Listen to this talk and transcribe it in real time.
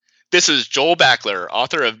This is Joel Backaler,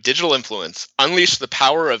 author of Digital Influence, Unleash the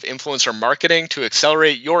Power of Influencer Marketing to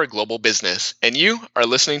Accelerate Your Global Business. And you are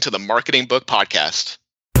listening to the Marketing Book Podcast.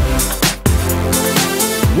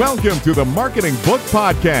 Welcome to the Marketing Book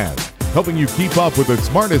Podcast, helping you keep up with the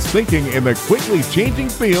smartest thinking in the quickly changing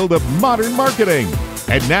field of modern marketing.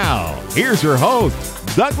 And now, here's your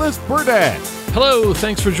host, Douglas Burdett. Hello,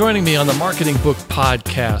 thanks for joining me on the Marketing Book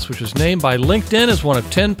Podcast, which was named by LinkedIn as one of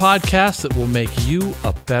 10 podcasts that will make you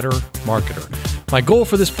a better marketer. My goal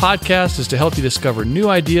for this podcast is to help you discover new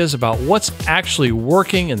ideas about what's actually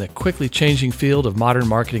working in the quickly changing field of modern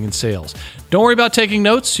marketing and sales. Don't worry about taking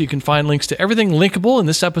notes. You can find links to everything linkable in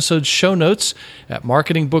this episode's show notes at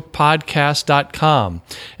marketingbookpodcast.com.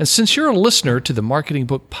 And since you're a listener to the Marketing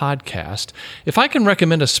Book Podcast, if I can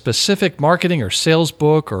recommend a specific marketing or sales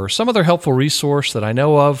book or some other helpful resource that I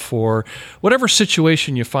know of for whatever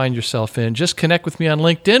situation you find yourself in, just connect with me on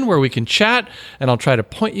LinkedIn where we can chat and I'll try to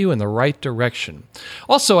point you in the right direction.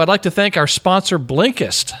 Also, I'd like to thank our sponsor,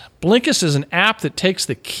 Blinkist. Blinkist is an app that takes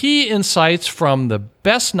the key insights from the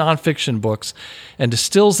best nonfiction books and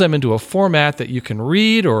distills them into a format that you can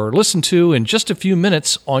read or listen to in just a few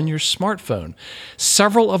minutes on your smartphone.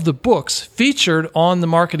 Several of the books featured on the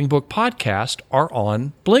Marketing Book Podcast are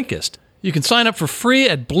on Blinkist. You can sign up for free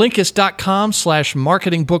at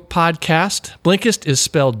Blinkist.com/marketingbookpodcast. Blinkist is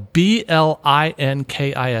spelled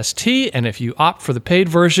Blinkist, and if you opt for the paid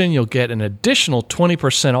version, you'll get an additional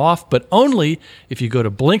 20% off, but only if you go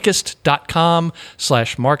to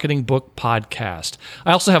Blinkist.com/marketingbookpodcast.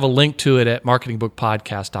 I also have a link to it at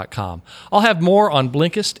marketingbookpodcast.com. I'll have more on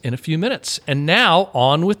Blinkist in a few minutes. And now,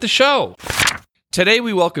 on with the show. Today,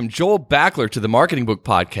 we welcome Joel Backaler to the Marketing Book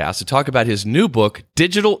Podcast to talk about his new book,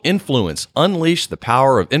 Digital Influence, Unleash the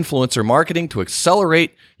Power of Influencer Marketing to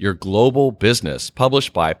Accelerate Your Global Business,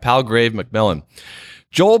 published by Palgrave Macmillan.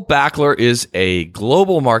 Joel Backaler is a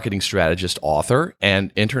global marketing strategist, author,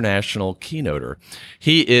 and international keynoter.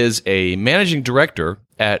 He is a managing director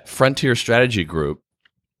at Frontier Strategy Group.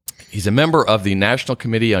 He's a member of the National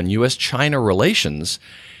Committee on U.S.-China Relations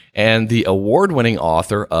and the award-winning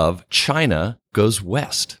author of China Goes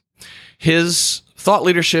West. His thought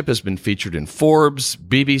leadership has been featured in Forbes,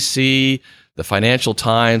 BBC, the Financial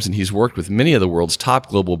Times, and he's worked with many of the world's top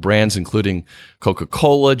global brands, including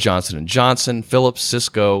Coca-Cola, Johnson & Johnson, Philips,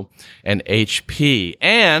 Cisco, and HP.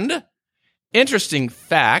 And, interesting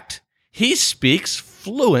fact, he speaks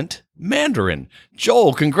fluent Mandarin.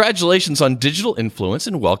 Joel, congratulations on Digital Influence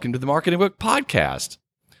and welcome to the Marketing Book Podcast.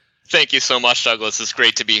 Thank you so much, Douglas. It's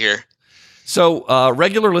great to be here. So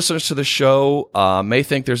regular listeners to the show may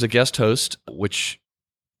think there's a guest host, which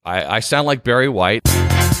I sound like Barry White.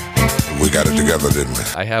 We got it together, didn't we?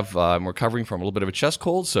 I'm recovering from a little bit of a chest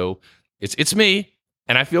cold, so it's me,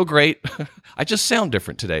 and I feel great. I just sound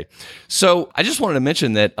different today. So I just wanted to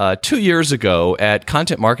mention that 2 years ago at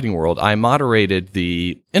Content Marketing World, I moderated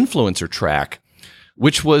the influencer track,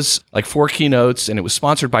 which was like 4 keynotes, and it was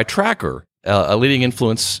sponsored by Tracker, a leading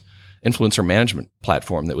influencer management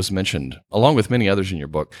platform that was mentioned, along with many others in your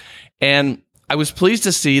book. And I was pleased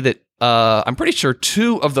to see that I'm pretty sure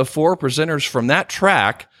 2 of the 4 presenters from that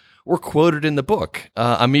track were quoted in the book.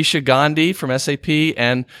 Amisha Gandhi from SAP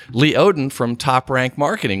and Lee Odin from Top Rank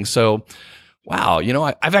Marketing. So, wow,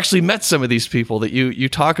 I've actually met some of these people that you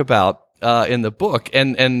talk about in the book.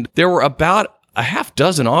 And there were about a half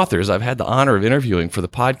dozen authors I've had the honor of interviewing for the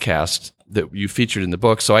podcast that you featured in the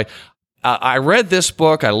book. So I read this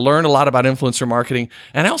book, I learned a lot about influencer marketing,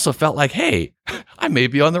 and I also felt like, hey, I may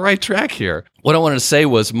be on the right track here. What I wanted to say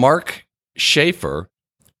was Mark Schaefer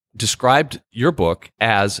described your book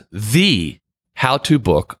as the how-to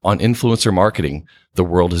book on influencer marketing the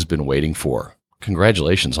world has been waiting for.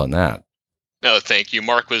 Congratulations on that. No, thank you.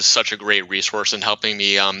 Mark was such a great resource in helping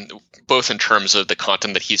me, both in terms of the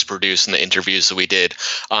content that he's produced and the interviews that we did.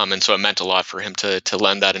 And so it meant a lot for him to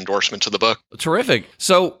lend that endorsement to the book. Terrific.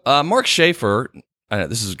 So Mark Schaefer,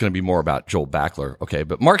 this is going to be more about Joel Backaler, okay?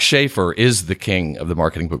 But Mark Schaefer is the king of the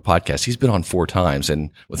Marketing Book Podcast. He's been on 4 times,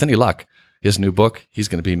 and with any luck, his new book, he's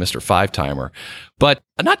going to be Mr. 5-timer. But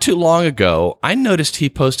not too long ago, I noticed he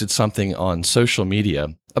posted something on social media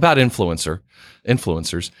about influencers.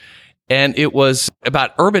 And it was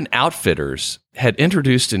about Urban Outfitters had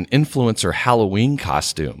introduced an influencer Halloween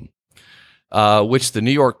costume, which the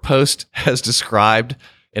New York Post has described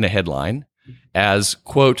in a headline as,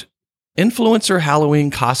 quote, influencer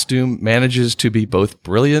Halloween costume manages to be both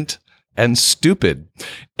brilliant and stupid.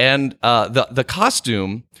 And the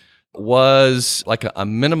costume was like a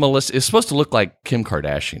minimalist. It's supposed to look like Kim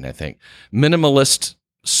Kardashian, I think. Minimalist,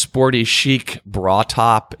 sporty, chic bra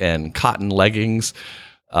top and cotton leggings.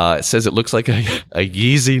 It says it looks like a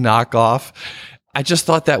Yeezy knockoff. I just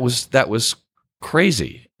thought that was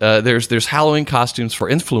crazy. There's Halloween costumes for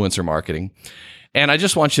influencer marketing, and I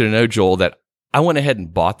just want you to know, Joel, that I went ahead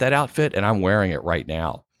and bought that outfit, and I'm wearing it right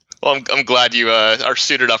now. Well, I'm glad you are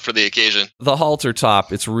suited up for the occasion. The halter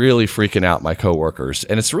top, it's really freaking out my coworkers,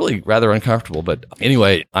 and it's really rather uncomfortable. But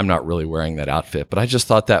anyway, I'm not really wearing that outfit. But I just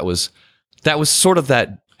thought that was sort of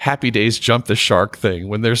that Happy Days jump the shark thing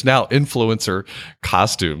when there's now influencer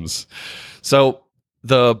costumes. So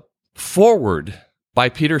the foreword by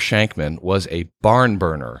Peter Shankman was a barn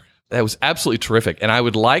burner. That was absolutely terrific. And I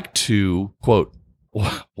would like to quote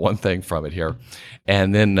one thing from it here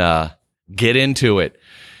and then get into it.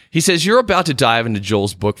 He says, "You're about to dive into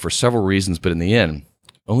Joel's book for several reasons, but in the end,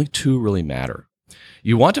 only two really matter.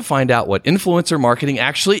 You want to find out what influencer marketing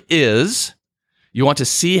actually is. You want to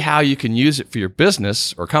see how you can use it for your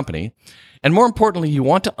business or company. And more importantly, you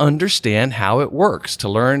want to understand how it works, to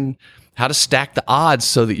learn how to stack the odds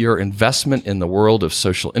so that your investment in the world of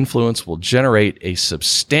social influence will generate a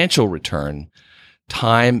substantial return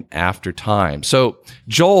time after time." So,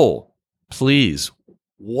 Joel, please,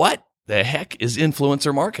 what the heck is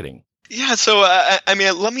influencer marketing? Yeah, so I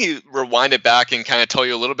mean, let me rewind it back and kind of tell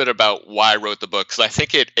you a little bit about why I wrote the book, because I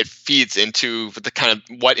think it feeds into the kind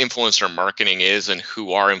of what influencer marketing is and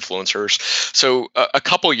who are influencers. So a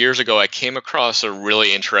couple years ago, I came across a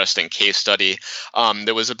really interesting case study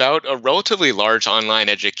that was about a relatively large online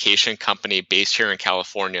education company based here in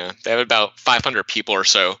California. They have about 500 people or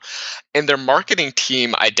so. And their marketing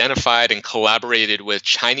team identified and collaborated with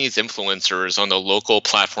Chinese influencers on the local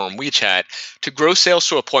platform WeChat to grow sales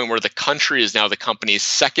to a point where the country is now the company's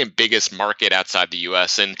second biggest market outside the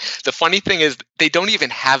US. And the funny thing is, they don't even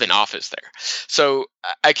have an office there. So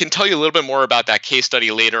I can tell you a little bit more about that case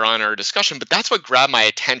study later on in our discussion, but that's what grabbed my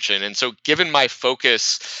attention. And so given my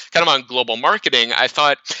focus kind of on global marketing, I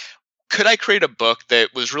thought, could I create a book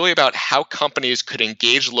that was really about how companies could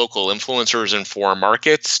engage local influencers in foreign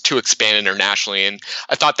markets to expand internationally? And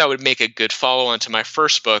I thought that would make a good follow-on to my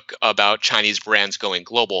first book about Chinese brands going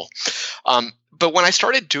global. But when I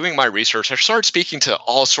started doing my research, I started speaking to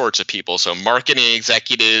all sorts of people. So marketing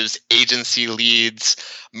executives, agency leads,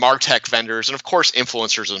 MarTech vendors, and of course,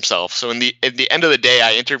 influencers themselves. So at the end of the day,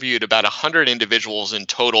 I interviewed about 100 individuals in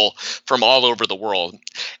total from all over the world.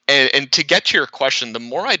 And to get to your question, the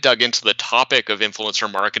more I dug into the topic of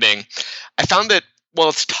influencer marketing, I found that, well,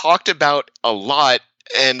 it's talked about a lot,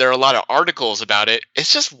 and there are a lot of articles about it,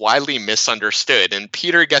 it's just widely misunderstood. And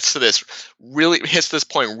Peter hits this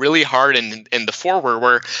point really hard in the foreword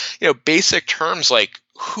where, basic terms like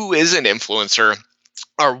who is an influencer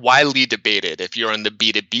are widely debated. If you're in the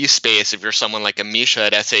B2B space, if you're someone like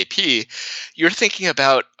Amisha at SAP, you're thinking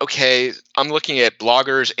about, okay, I'm looking at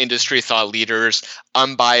bloggers, industry thought leaders,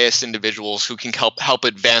 unbiased individuals who can help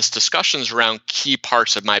advance discussions around key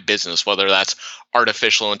parts of my business, whether that's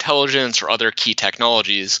artificial intelligence or other key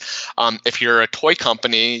technologies. If you're a toy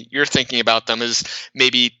company, you're thinking about them as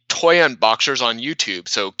maybe toy unboxers on YouTube.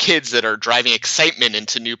 So kids that are driving excitement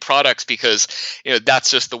into new products because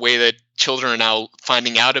that's just the way that children are now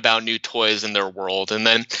finding out about new toys in their world. And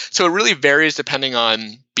then so it really varies depending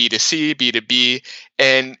on B2C, B2B,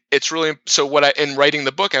 and it's really so in writing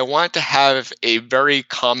the book, I wanted to have a very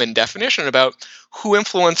common definition about who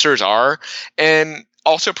influencers are and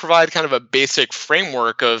also provide kind of a basic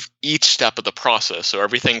framework of each step of the process. So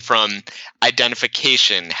everything from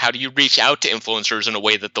identification, how do you reach out to influencers in a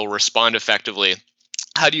way that they'll respond effectively?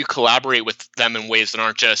 How do you collaborate with them in ways that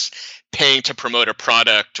aren't just paying to promote a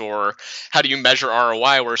product, or how do you measure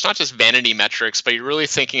ROI where it's not just vanity metrics, but you're really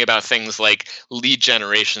thinking about things like lead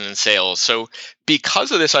generation and sales. So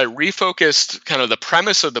because of this, I refocused kind of the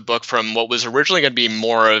premise of the book from what was originally going to be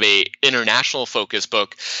more of a international focused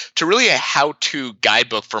book to really a how-to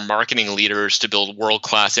guidebook for marketing leaders to build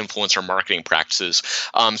world-class influencer marketing practices.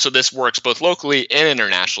 So this works both locally and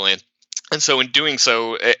internationally. And so in doing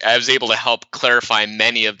so, I was able to help clarify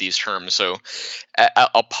many of these terms. So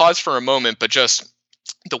I'll pause for a moment, but just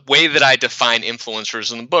the way that I define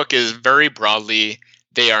influencers in the book is very broadly,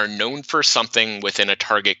 they are known for something within a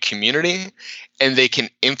target community, and they can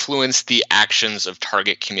influence the actions of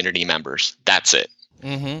target community members. That's it.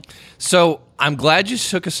 Mm-hmm. So I'm glad you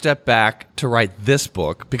took a step back to write this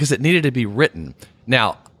book because it needed to be written.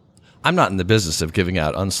 Now, I'm not in the business of giving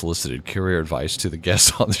out unsolicited career advice to the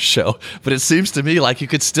guests on the show, but it seems to me like you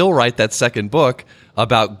could still write that second book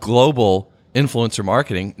about global influencer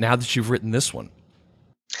marketing now that you've written this one.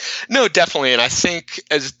 No, definitely. And I think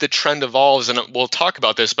as the trend evolves, and we'll talk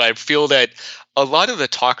about this, but I feel that a lot of the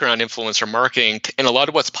talk around influencer marketing and a lot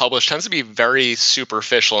of what's published tends to be very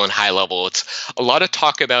superficial and high level. It's a lot of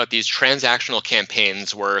talk about these transactional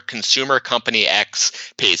campaigns where consumer company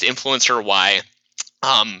X pays influencer Y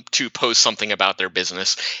to post something about their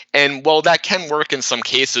business. And while that can work in some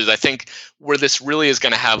cases, I think where this really is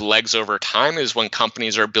going to have legs over time is when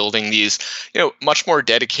companies are building these, much more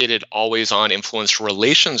dedicated, always-on influence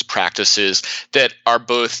relations practices that are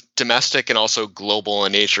both domestic and also global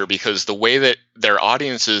in nature, because the way that their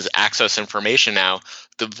audiences access information now,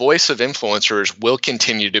 the voice of influencers will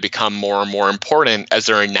continue to become more and more important as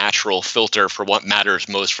they're a natural filter for what matters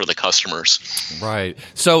most for the customers. Right.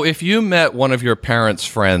 So if you met one of your parents'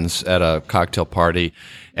 friends at a cocktail party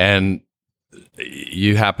and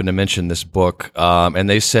you happen to mention this book and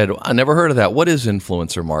they said, I never heard of that. What is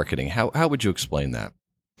influencer marketing? How would you explain that?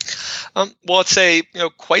 Well, I'd say,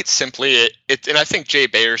 quite simply, and I think Jay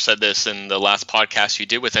Bayer said this in the last podcast you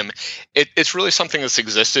did with him, it's really something that's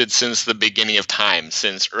existed since the beginning of time,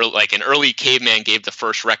 since an early caveman gave the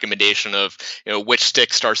first recommendation of, which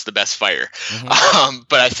stick starts the best fire.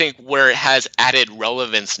 But I think where it has added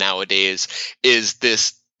relevance nowadays is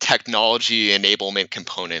this technology enablement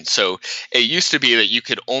component. So it used to be that you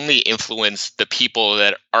could only influence the people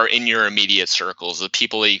that are in your immediate circles, the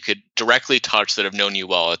people that you could directly touch that have known you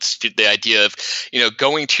well. It's the idea of,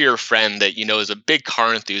 going to your friend that is a big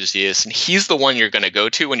car enthusiast, and he's the one you're going to go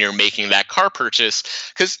to when you're making that car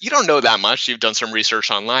purchase, because you don't know that much. You've done some research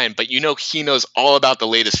online, but he knows all about the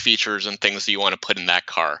latest features and things that you want to put in that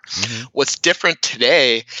car. What's different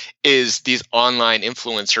today is these online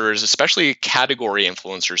influencers, especially category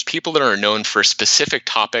influencers, people that are known for specific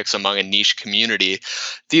topics among a niche community.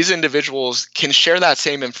 These individuals can share that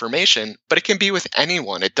same information, but it can be with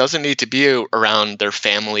anyone. It doesn't need to be around their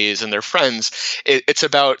families and their friends. It's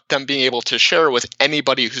about them being able to share with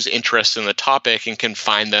anybody who's interested in the topic and can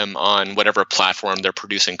find them on whatever platform they're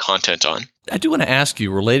producing content on. I do want to ask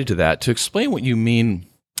you, related to that, to explain what you mean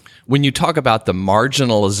when you talk about the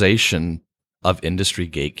marginalization of industry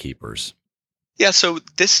gatekeepers. Yeah, so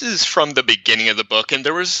this is from the beginning of the book, and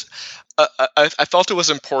there was I felt it was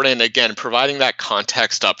important, again, providing that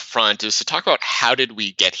context up front, is to talk about how did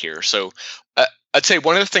we get here. So I'd say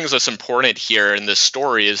one of the things that's important here in this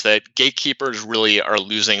story is that gatekeepers really are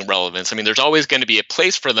losing relevance. I mean, there's always going to be a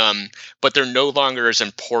place for them, but they're no longer as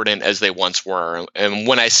important as they once were. And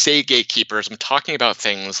when I say gatekeepers, I'm talking about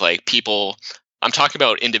things like I'm talking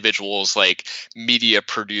about individuals like media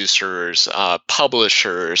producers,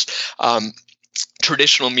 publishers,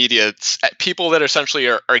 traditional media, people that essentially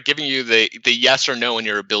are giving you the yes or no in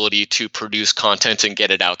your ability to produce content and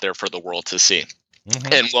get it out there for the world to see.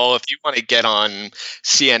 And if you want to get on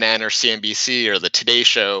CNN or CNBC or the Today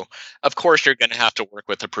Show, of course, you're going to have to work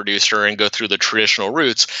with a producer and go through the traditional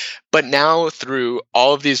routes. But now through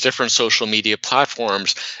all of these different social media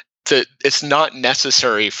platforms, it's not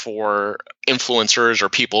necessary for influencers or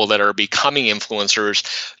people that are becoming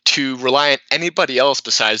influencers to rely on anybody else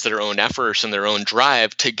besides their own efforts and their own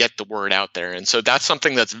drive to get the word out there. And so that's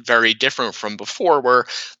something that's very different from before, where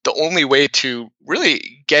the only way to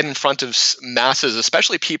really get in front of masses,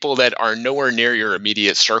 especially people that are nowhere near your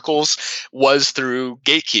immediate circles, was through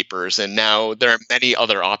gatekeepers. And now there are many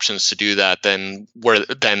other options to do that than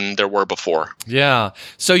there were before. Yeah.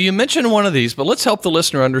 So you mentioned one of these, but let's help the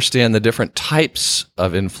listener understand the different types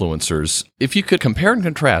of influencers. If you could compare and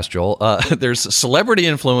contrast, Joel, there's celebrity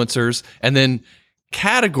influencers and then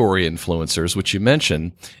category influencers, which you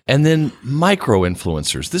mentioned, and then micro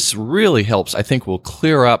influencers. This really helps, I think, will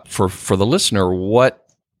clear up for the listener what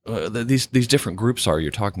these different groups are you're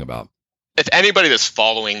talking about. If anybody that's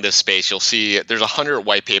following this space, you'll see there's 100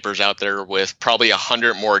 white papers out there with probably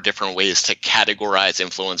 100 more different ways to categorize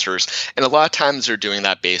influencers. And a lot of times they're doing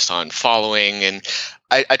that based on following. And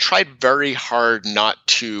I tried very hard not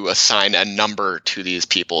to assign a number to these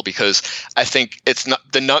people, because I think it's not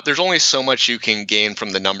there's only so much you can gain from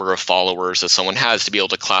the number of followers that someone has to be able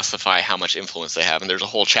to classify how much influence they have. And there's a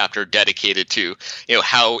whole chapter dedicated to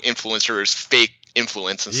how influencers fake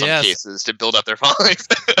influence in some cases to build up their followings.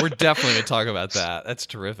 We're definitely going to talk about that. That's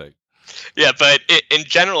terrific. Yeah, but in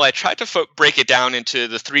general, I tried to break it down into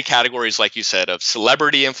the three categories, like you said, of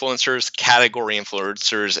celebrity influencers, category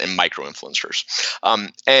influencers, and micro influencers.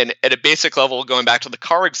 And at a basic level, going back to the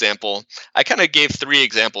car example, I kind of gave three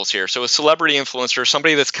examples here. So a celebrity influencer,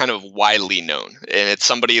 somebody that's kind of widely known. And it's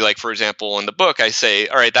somebody like, for example, in the book, I say,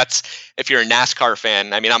 all right, that's if you're a NASCAR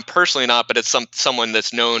fan. I mean, I'm personally not, but it's someone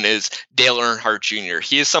that's known as Dale Earnhardt Jr.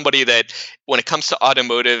 He is somebody that, when it comes to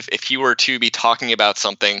automotive, if he were to be talking about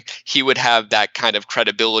something, he would have that kind of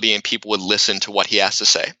credibility and people would listen to what he has to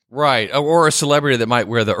say. Right. Or a celebrity that might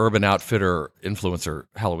wear the Urban Outfitter influencer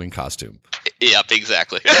Halloween costume. Yep,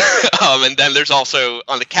 exactly. And then there's also,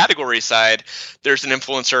 on the category side, there's an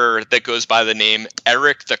influencer that goes by the name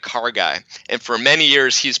Eric the Car Guy. And for many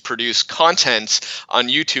years, he's produced content on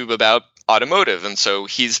YouTube about automotive. And so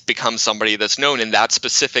he's become somebody that's known in that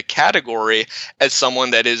specific category as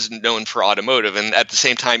someone that is known for automotive. And at the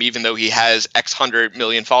same time, even though he has X 100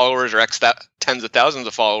 million followers or X tens of thousands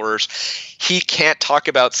of followers, he can't talk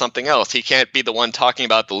about something else. He can't be the one talking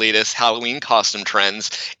about the latest Halloween costume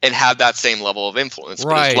trends and have that same level of influence.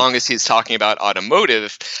 Right. But as long as he's talking about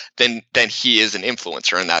automotive, then he is an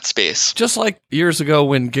influencer in that space. Just like years ago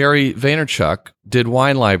when Gary Vaynerchuk did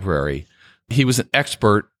Wine Library, he was an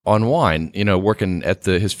expert on wine, working at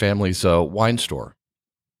his family's wine store.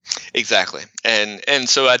 Exactly. And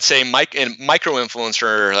so I'd say micro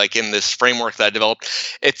influencer, like in this framework that I developed,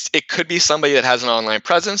 it could be somebody that has an online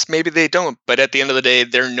presence. Maybe they don't, but at the end of the day,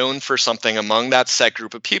 they're known for something among that set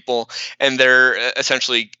group of people, and they're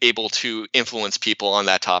essentially able to influence people on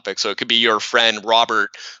that topic. So it could be your friend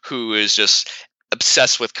Robert, who is just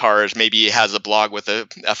obsessed with cars. Maybe he has a blog with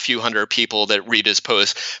a few hundred people that read his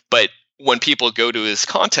posts, but when people go to his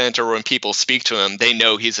content or when people speak to him, they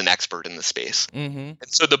know he's an expert in the space. Mm-hmm. And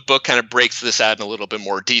so the book kind of breaks this out in a little bit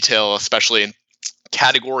more detail, especially in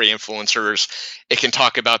category influencers. It can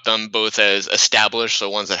talk about them both as established, so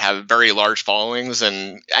ones that have very large followings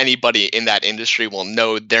and anybody in that industry will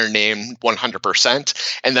know their name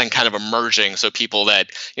 100%, and then kind of emerging, so people that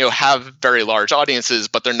have very large audiences,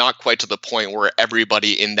 but they're not quite to the point where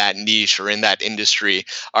everybody in that niche or in that industry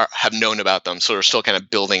have known about them, so they're still kind of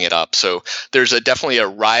building it up. So there's definitely a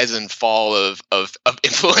rise and fall of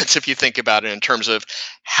influence, if you think about it, in terms of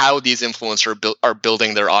how these influencers are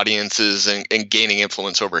building their audiences and gaining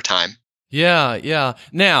influence over time. Yeah.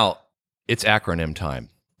 Now, it's acronym time.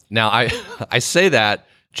 Now, I say that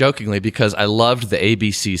jokingly because I loved the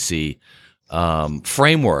ABCC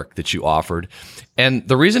framework that you offered. And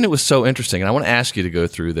the reason it was so interesting, and I want to ask you to go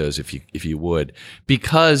through those if you would,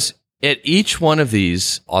 because at each one of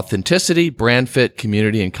these, authenticity, brand fit,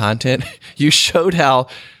 community, and content, you showed how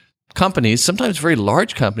companies, sometimes very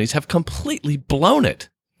large companies, have completely blown it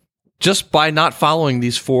just by not following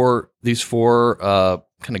these four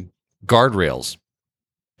kind of guardrails.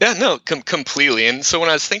 Yeah, no, completely. And so when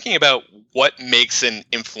I was thinking about what makes an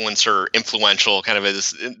influencer influential, kind of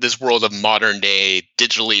as this world of modern day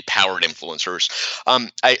digitally powered influencers,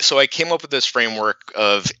 I came up with this framework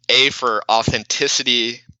of A for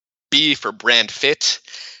authenticity, B for brand fit,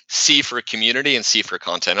 C for community, and C for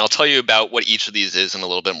content. And I'll tell you about what each of these is in a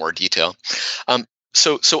little bit more detail.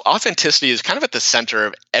 So authenticity is kind of at the center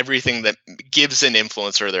of everything that gives an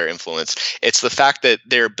influencer their influence. It's the fact that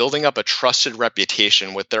they're building up a trusted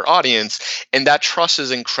reputation with their audience, and that trust is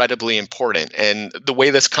incredibly important. And the way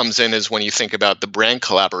this comes in is when you think about the brand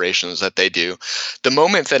collaborations that they do. The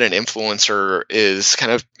moment that an influencer is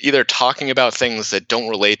kind of either talking about things that don't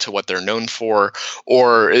relate to what they're known for,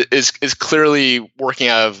 or is clearly working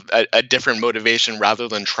out of a different motivation rather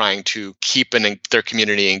than trying to keep their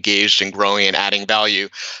community engaged and growing and adding value,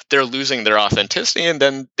 they're losing their authenticity, and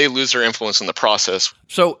then they lose their influence in the process.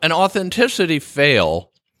 So an authenticity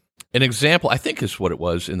fail, an example, I think is what it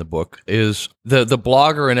was in the book, is the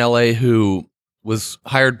blogger in LA who was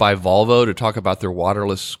hired by Volvo to talk about their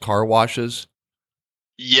waterless car washes.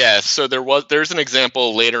 Yes, so there's an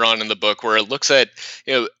example later on in the book where it looks at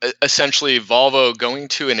essentially Volvo going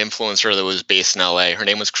to an influencer that was based in LA. Her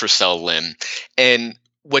name was Chriselle Lim, and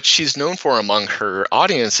what she's known for among her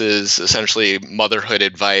audience is essentially motherhood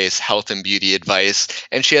advice, health and beauty advice,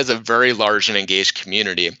 and she has a very large and engaged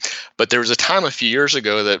community. But there was a time a few years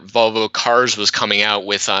ago that Volvo Cars was coming out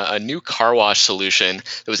with a new car wash solution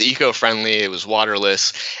that was eco-friendly, it was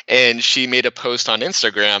waterless, and she made a post on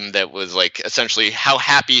Instagram that was like essentially how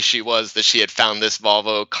happy she was that she had found this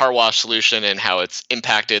Volvo car wash solution and how it's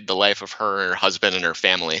impacted the life of her and her husband and her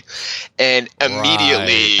family. And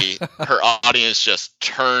immediately her audience just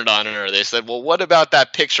turned on her. They said, well, what about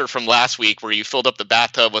that picture from last week where you filled up the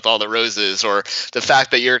bathtub with all the roses, or the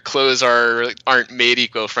fact that your clothes aren't made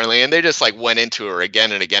eco-friendly? And they just like went into her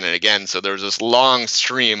again and again and again. So there was this long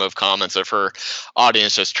stream of comments of her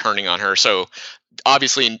audience just turning on her. So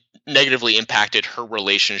obviously negatively impacted her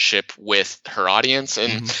relationship with her audience.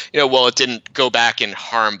 And, while it didn't go back and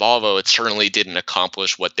harm Volvo, it certainly didn't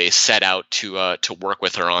accomplish what they set out to work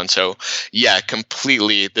with her on. So yeah,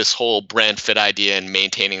 completely, this whole brand fit idea and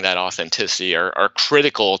maintaining that authenticity are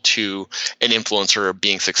critical to an influencer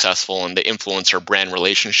being successful in the influencer brand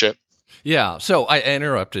relationship. Yeah. So I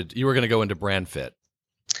interrupted. You were going to go into brand fit.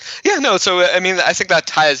 Yeah, no. So, I mean, I think that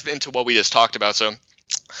ties into what we just talked about. So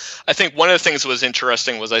I think one of the things that was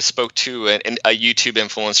interesting was I spoke to a YouTube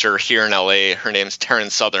influencer here in LA. Her name's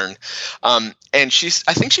Taryn Southern. And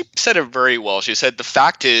I think she said it very well. She said, the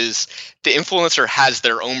fact is the influencer has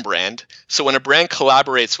their own brand. So when a brand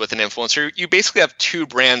collaborates with an influencer, you basically have two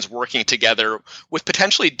brands working together with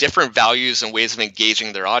potentially different values and ways of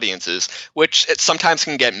engaging their audiences, which it sometimes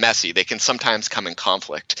can get messy. They can sometimes come in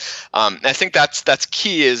conflict. And I think that's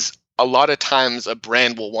key is a lot of times a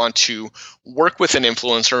brand will want to work with an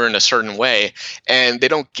influencer in a certain way, and they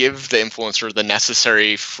don't give the influencer the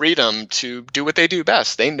necessary freedom to do what they do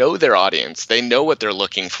best. They know their audience. They know what they're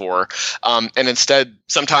looking for. And instead,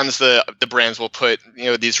 sometimes the brands will put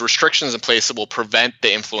these restrictions in place that will prevent the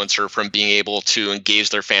influencer from being able to engage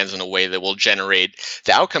their fans in a way that will generate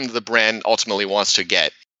the outcome that the brand ultimately wants to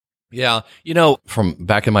get. Yeah. From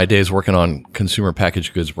back in my days working on consumer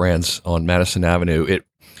packaged goods brands on Madison Avenue,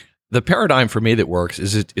 the paradigm for me that works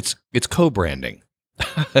is it's co-branding.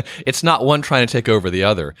 It's not one trying to take over the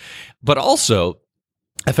other. But also,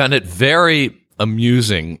 I found it very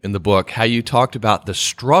amusing in the book how you talked about the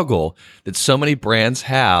struggle that so many brands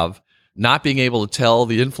have not being able to tell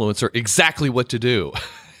the influencer exactly what to do.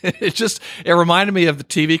 It reminded me of the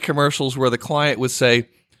TV commercials where the client would say,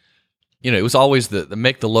 it was always the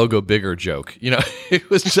make the logo bigger joke. It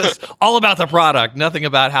was just all about the product, nothing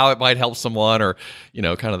about how it might help someone or,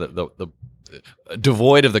 kind of the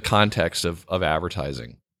devoid of the context of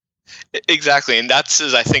advertising. Exactly. And that's,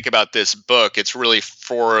 as I think about this book, it's really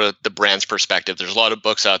for the brand's perspective. There's a lot of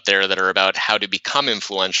books out there that are about how to become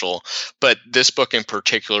influential, but this book in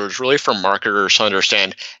particular is really for marketers to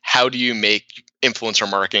understand how do you make influencer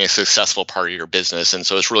marketing a successful part of your business. And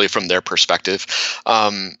so it's really from their perspective.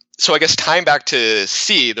 So I guess tying back to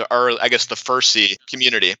C, the first C,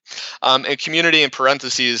 community. And community in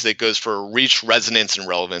parentheses, that goes for reach, resonance, and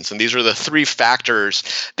relevance. And these are the three factors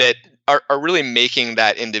that are really making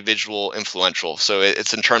that individual influential. So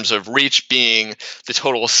it's in terms of reach being the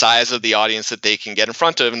total size of the audience that they can get in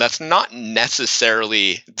front of. And that's not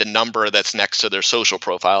necessarily the number that's next to their social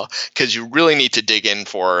profile, because you really need to dig in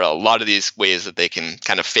for a lot of these ways that they can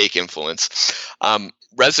kind of fake influence.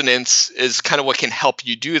 Resonance is kind of what can help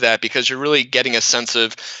you do that, because you're really getting a sense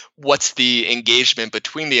of what's the engagement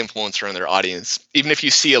between the influencer and their audience. Even if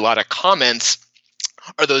you see a lot of comments,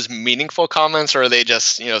 are those meaningful comments, or are they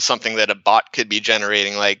just, something that a bot could be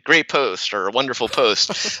generating, like great post or wonderful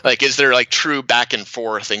post? Like, is there like true back and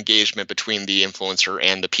forth engagement between the influencer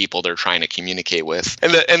and the people they're trying to communicate with?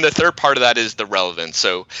 And the third part of that is the relevance.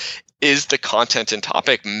 So is the content and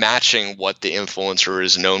topic matching what the influencer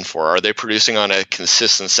is known for? Are they producing on a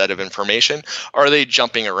consistent set of information? Or are they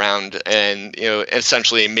jumping around and,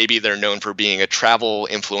 essentially maybe they're known for being a travel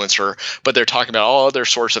influencer, but they're talking about all other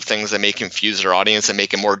sorts of things that may confuse their audience and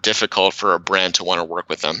make it more difficult for a brand to want to work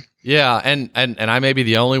with them. Yeah, and I may be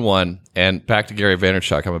the only one, and back to Gary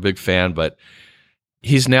Vaynerchuk, I'm a big fan, but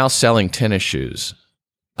he's now selling tennis shoes.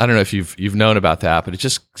 I don't know if you've known about that, but it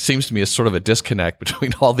just seems to me as sort of a disconnect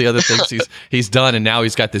between all the other things he's done, and now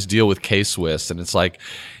he's got this deal with K-Swiss, and it's like,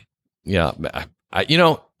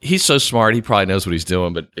 he's so smart, he probably knows what he's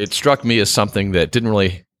doing, but it struck me as something that didn't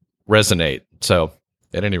really resonate. So,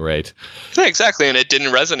 at any rate, yeah, exactly, and it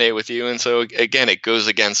didn't resonate with you, and so again, it goes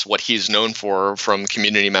against what he's known for from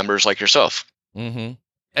community members like yourself. Mm-hmm.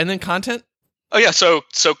 And then content. Oh yeah, so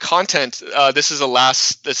content. This is the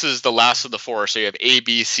last of the four. So you have A,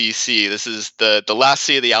 B, C, C. This is the last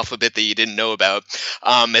C of the alphabet that you didn't know about.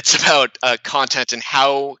 It's about content and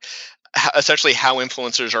essentially how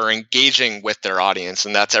influencers are engaging with their audience,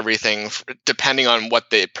 and that's everything depending on what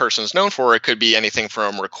the person's known for. It could be anything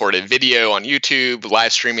from recorded video on YouTube,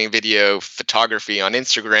 live streaming video, photography on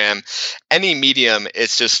Instagram, any medium.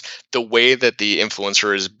 It's just the way that the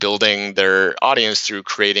influencer is building their audience through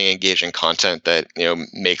creating engaging content that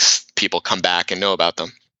makes people come back and know about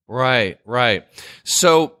them. Right.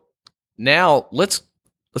 So now let's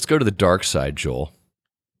go to the dark side, Joel.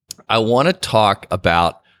 I want to talk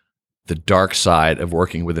about the dark side of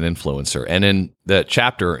working with an influencer. And in the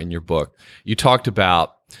chapter in your book, you talked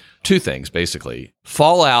about two things, basically.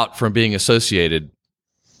 Fallout from being associated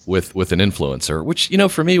with an influencer, which,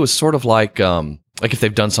 for me was sort of like if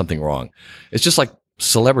they've done something wrong. It's just like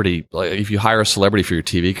celebrity, like if you hire a celebrity for your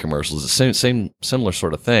TV commercials, it's the same similar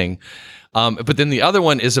sort of thing. But then the other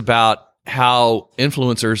one is about how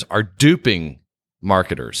influencers are duping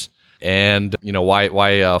marketers. And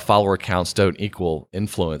why follower counts don't equal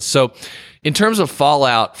influence. So, in terms of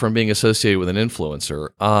fallout from being associated with an influencer,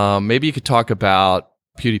 maybe you could talk about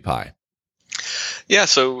PewDiePie. Yeah,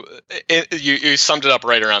 so you summed it up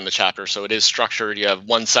right around the chapter. So it is structured. You have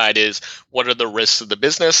one side is what are the risks of the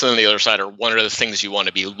business, and then the other side are what are the things you want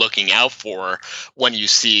to be looking out for when you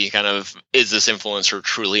see kind of is this influencer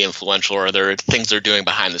truly influential, or are there things they're doing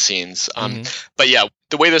behind the scenes? But yeah,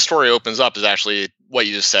 the way the story opens up is actually what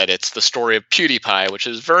you just said. It's the story of PewDiePie, which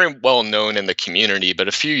is very well known in the community. But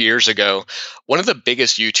a few years ago, one of the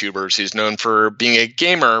biggest YouTubers, he's known for being a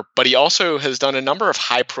gamer, but he also has done a number of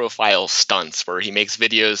high profile stunts where he makes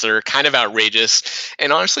videos that are kind of outrageous.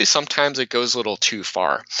 And honestly, sometimes it goes a little too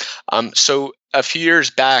far. So a few years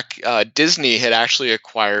back, Disney had actually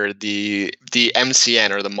acquired the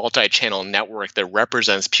MCN, or the multi-channel network that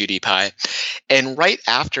represents PewDiePie. And right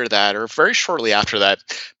after that, or very shortly after that,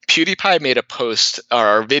 PewDiePie made a post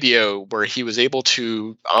or a video where he was able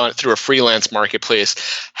to, through a freelance marketplace,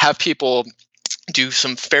 have people do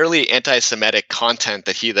some fairly anti-Semitic content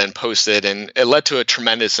that he then posted, and it led to a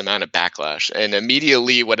tremendous amount of backlash. And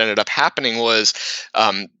immediately what ended up happening was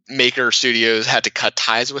Maker Studios had to cut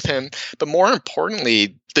ties with him. But more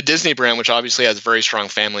importantly, the Disney brand, which obviously has very strong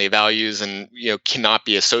family values and cannot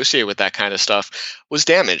be associated with that kind of stuff, was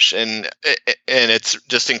damaged. And it's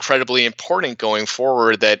just incredibly important going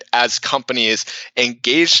forward that as companies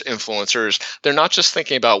engage influencers, they're not just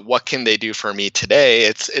thinking about what can they do for me today.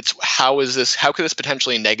 It's how could this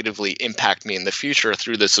potentially negatively impact me in the future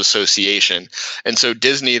through this association. And so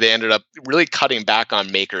Disney, they ended up really cutting back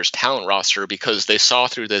on Maker's talent roster because they saw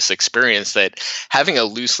through this experience that having a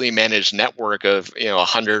loosely managed network of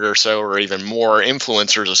 100 or so or even more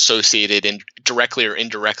influencers associated directly or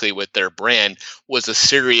indirectly with their brand was a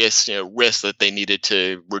serious risk that they needed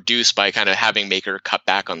to reduce by kind of having Maker cut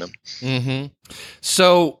back on them. Mm-hmm.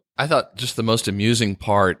 So I thought just the most amusing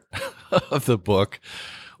part of the book,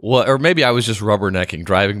 or maybe I was just rubbernecking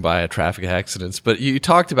driving by at traffic accidents, but you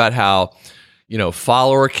talked about how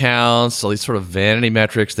follower counts, all these sort of vanity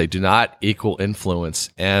metrics, they do not equal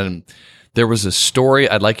influence. And there was a story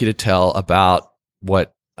I'd like you to tell about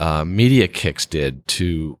what Media Kicks did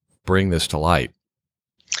to bring this to light.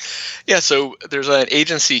 Yeah, so there's an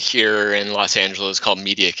agency here in Los Angeles called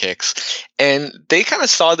Media Kicks, and they kind of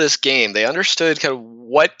saw this game. They understood kind of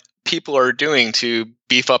what people are doing to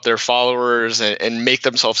beef up their followers and make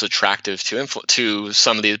themselves attractive to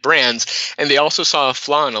some of these brands. And they also saw a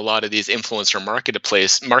flaw in a lot of these influencer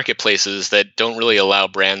marketplaces that don't really allow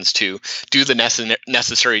brands to do the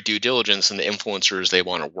necessary due diligence in the influencers they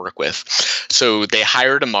want to work with. So they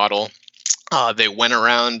hired a model. They went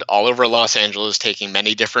around all over Los Angeles taking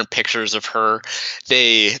many different pictures of her.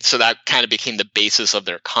 So that kind of became the basis of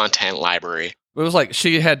their content library. It was like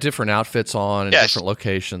she had different outfits on in different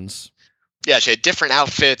locations. Yeah, she had different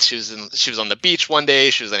outfits. She was on the beach one day.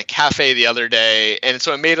 She was in a cafe the other day. And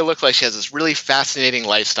so it made it look like she has this really fascinating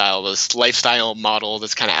lifestyle, this lifestyle model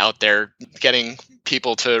that's kind of out there getting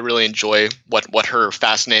people to really enjoy what her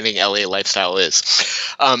fascinating LA lifestyle is.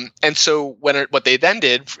 And so what they then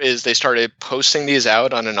did is they started posting these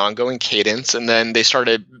out on an ongoing cadence, and then they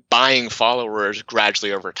started buying followers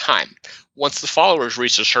gradually over time. Once the followers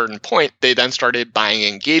reached a certain point, they then started buying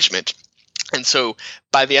engagement. And so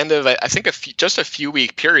by the end of, I think, just a few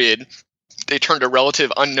week period, they turned a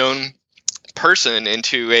relative unknown person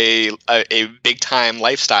into a big time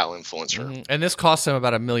lifestyle influencer. Mm-hmm. And this cost them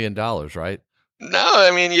about $1 million, right? No,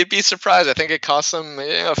 I mean, you'd be surprised. I think it cost them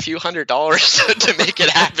a few $100s to make it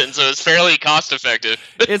happen. So it's fairly cost effective.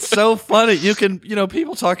 It's so funny. You can,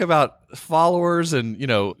 people talk about followers and,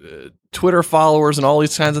 Twitter followers and all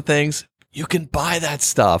these kinds of things. You can buy that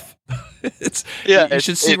stuff. You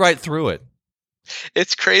should see right through it.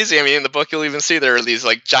 It's crazy. I mean, in the book, you'll even see there are these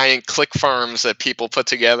like giant click farms that people put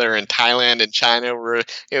together in Thailand and China where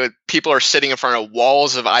people are sitting in front of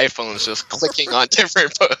walls of iPhones just clicking on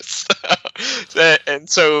different posts. And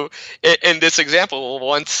so in this example,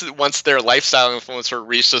 once their lifestyle influencer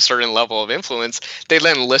reached a certain level of influence, they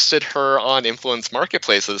then listed her on influence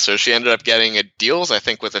marketplaces. So she ended up getting deals, I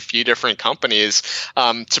think, with a few different companies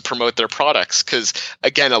to promote their products. Because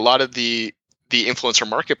again, a lot of the influencer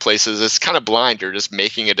marketplaces is kind of blind. You're just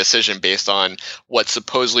making a decision based on what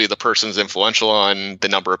supposedly the person's influential on, the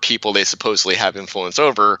number of people they supposedly have influence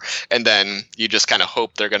over, and then you just kind of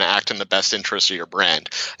hope they're going to act in the best interest of your brand.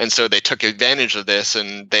 And so they took advantage of this,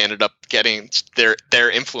 and they ended up getting their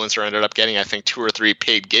influencer ended up getting, I think, 2 or 3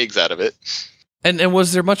 paid gigs out of it. And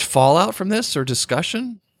was there much fallout from this or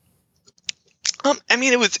discussion? I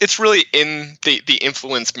mean, it's really in the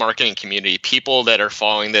influence marketing community. People that are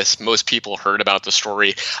following this, most people heard about the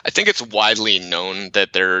story. I think it's widely known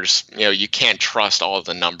that there's, you can't trust all of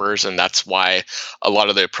the numbers. And that's why a lot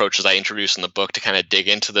of the approaches I introduced in the book to kind of dig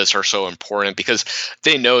into this are so important, because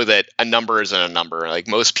they know that a number isn't a number. Like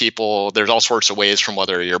most people, there's all sorts of ways, from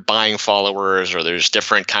whether you're buying followers or there's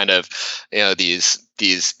different kind of,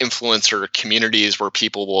 these influencer communities where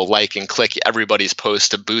people will like and click everybody's post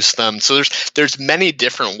to boost them. So there's many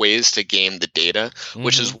different ways to game the data,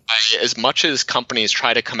 which is why, as much as companies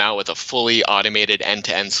try to come out with a fully automated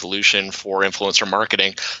end-to-end solution for influencer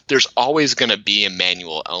marketing, there's always going to be a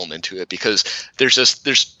manual element to it, because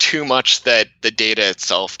there's too much that the data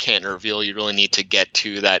itself can't reveal. You really need to get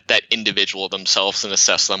to that individual themselves and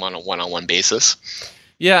assess them on a one-on-one basis.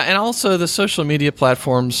 Yeah, and also the social media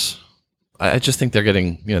platforms, I just think they're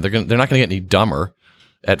getting, they're not going to get any dumber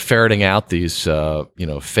at ferreting out these,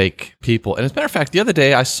 fake people. And as a matter of fact, the other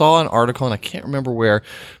day I saw an article, and I can't remember where,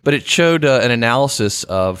 but it showed an analysis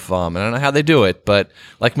of, and I don't know how they do it, but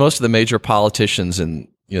like most of the major politicians in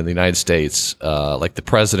the United States, like the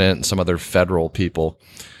president and some other federal people,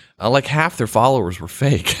 like half their followers were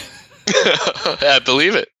fake. I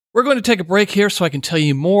believe it. We're going to take a break here so I can tell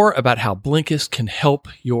you more about how Blinkist can help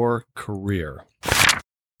your career.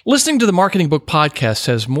 Listening to the Marketing Book Podcast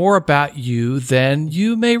says more about you than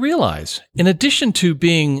you may realize. In addition to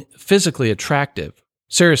being physically attractive,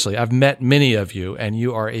 seriously, I've met many of you, and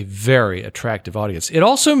you are a very attractive audience. It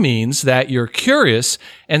also means that you're curious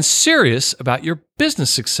and serious about your business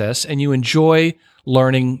success, and you enjoy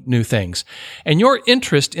learning new things. And your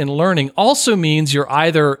interest in learning also means you're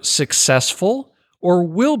either successful or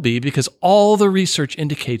will be, because all the research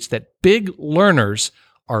indicates that big learners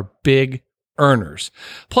are big earners.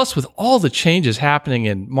 Plus, with all the changes happening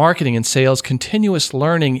in marketing and sales, continuous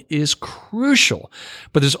learning is crucial.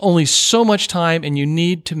 But there's only so much time, and you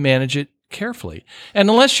need to manage it carefully.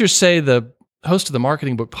 And unless you're, say, the host of the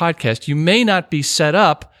Marketing Book Podcast, you may not be set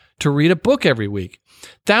up to read a book every week.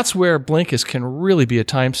 That's where Blinkist can really be a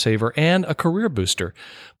time saver and a career booster.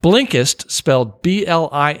 Blinkist, spelled Blinkist,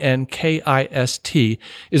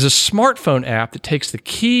 is a smartphone app that takes the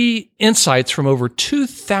key insights from over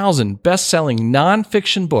 2,000 best-selling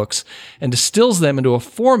nonfiction books and distills them into a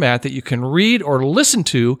format that you can read or listen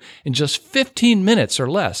to in just 15 minutes or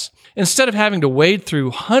less. Instead of having to wade through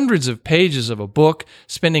hundreds of pages of a book,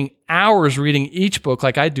 spending hours reading each book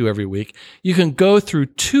like I do every week, you can go through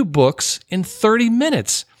 2 books in 30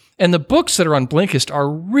 minutes. And the books that are on Blinkist are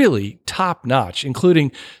really top-notch,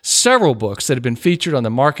 including several books that have been featured on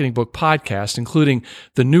the Marketing Book Podcast, including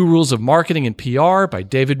The New Rules of Marketing and PR by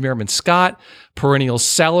David Meerman Scott, Perennial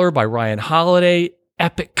Seller by Ryan Holiday,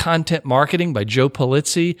 Epic Content Marketing by Joe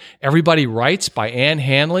Pulizzi, Everybody Writes by Ann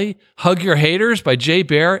Hanley, Hug Your Haters by Jay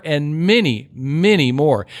Baer, and many, many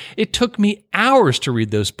more. It took me hours to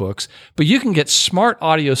read those books, but you can get smart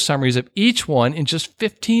audio summaries of each one in just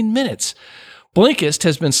 15 minutes. Blinkist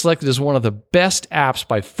has been selected as one of the best apps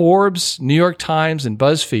by Forbes, New York Times, and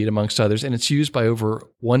BuzzFeed, amongst others, and it's used by over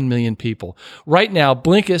 1 million people. Right now,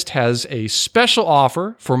 Blinkist has a special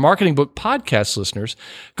offer for Marketing Book Podcast listeners.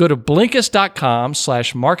 Go to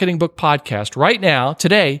Blinkist.com/marketingbookpodcast right now,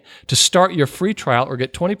 today, to start your free trial or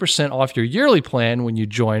get 20% off your yearly plan when you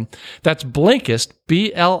join. That's Blinkist,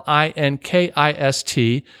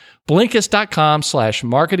 Blinkist,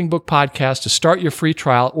 Blinkist.com/marketingbookpodcast to start your free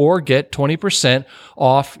trial or get 20%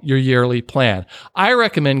 off your yearly plan. I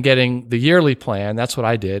recommend getting the yearly plan. That's what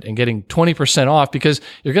I did, and getting 20% off, because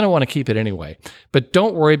you're going to want to keep it anyway. But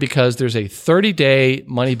don't worry, because there's a 30-day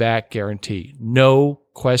money-back guarantee. No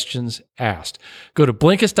questions asked. Go to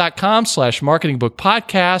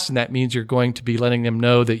Blinkist.com/marketingbookpodcast, and that means you're going to be letting them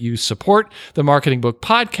know that you support the Marketing Book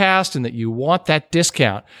Podcast and that you want that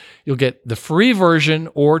discount. You'll get the free version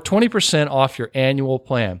or 20% off your annual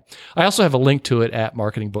plan. I also have a link to it at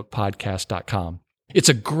marketingbookpodcast.com. It's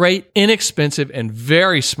a great, inexpensive, and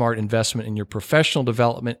very smart investment in your professional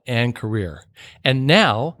development and career. And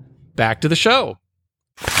now, back to the show.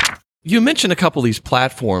 You mentioned a couple of these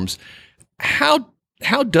platforms. How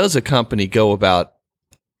does a company go about,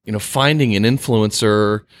 finding an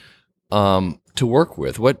influencer to work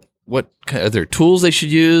with? What are there tools they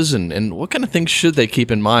should use, and what kind of things should they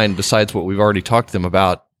keep in mind besides what we've already talked to them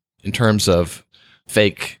about in terms of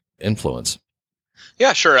fake influence?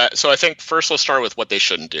 Yeah, sure. So I think first let's start with what they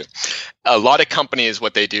shouldn't do. A lot of companies,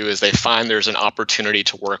 what they do is they find there's an opportunity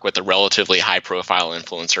to work with a relatively high-profile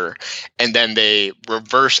influencer, and then they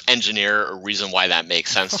reverse engineer a reason why that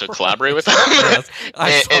makes sense to collaborate with them. Yes,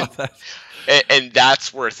 I saw that. And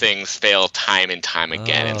that's where things fail time and time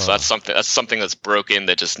again. And so that's something that's broken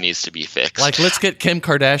that just needs to be fixed. Like, let's get Kim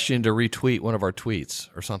Kardashian to retweet one of our tweets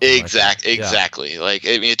or something. Exactly. Like,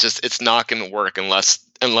 I mean, it's not going to work unless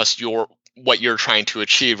what you're trying to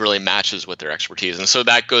achieve really matches with their expertise. And so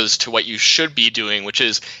that goes to what you should be doing, which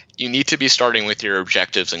is you need to be starting with your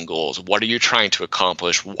objectives and goals. What are you trying to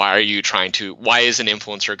accomplish? Why is an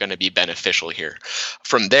influencer going to be beneficial here?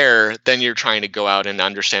 From there, then you're trying to go out and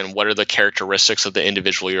understand what are the characteristics of the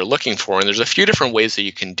individual you're looking for. And there's a few different ways that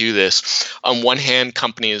you can do this. On one hand,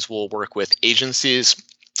 companies will work with agencies.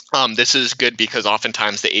 This is good because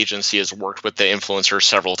oftentimes the agency has worked with the influencer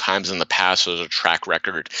several times in the past, so there's a track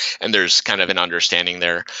record and there's kind of an understanding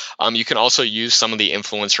there. You can also use some of the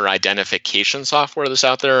influencer identification software that's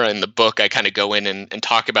out there. In the book, I kind of go in and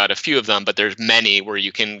talk about a few of them, but there's many where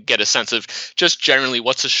you can get a sense of just generally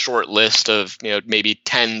what's a short list of maybe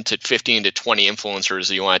 10 to 15 to 20 influencers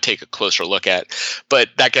that you want to take a closer look at. But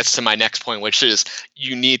that gets to my next point, which is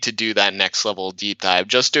you need to do that next level deep dive.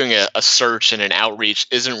 Just doing a search and an outreach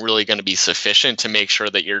isn't really going to be sufficient to make sure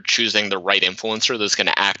that you're choosing the right influencer that's going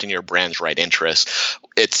to act in your brand's right interests.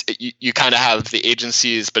 You kind of have the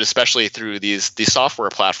agencies, but especially through these software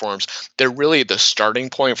platforms, they're really the starting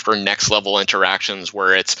point for next level interactions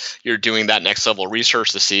where you're doing that next level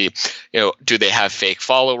research to see, do they have fake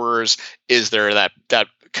followers? Is there that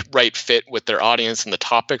right fit with their audience and the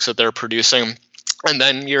topics that they're producing? And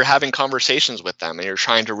then you're having conversations with them and you're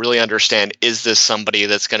trying to really understand, is this somebody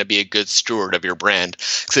that's going to be a good steward of your brand?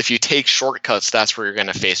 Because if you take shortcuts, that's where you're going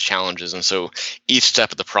to face challenges. And so each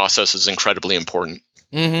step of the process is incredibly important.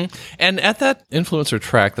 Mm-hmm. And at that influencer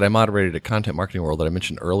track that I moderated at Content Marketing World that I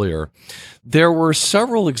mentioned earlier, there were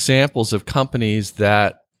several examples of companies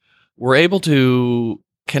that were able to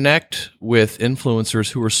connect with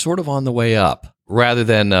influencers who were sort of on the way up rather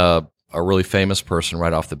than a really famous person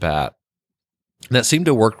right off the bat. That seemed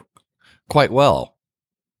to work quite well.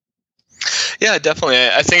 Yeah, definitely.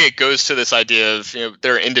 I think it goes to this idea of,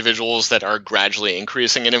 there are individuals that are gradually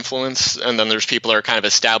increasing in influence, and then there's people that are kind of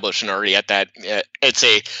established and already at that,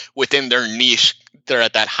 within their niche, they're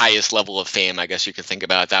at that highest level of fame. I guess you could think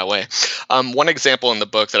about it that way. One example in the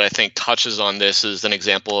book that I think touches on this is an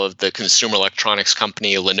example of the consumer electronics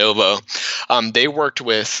company Lenovo. They worked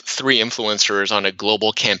with 3 influencers on a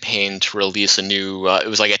global campaign to release a new, it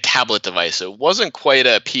was like a tablet device. It wasn't quite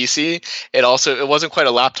a PC. It wasn't quite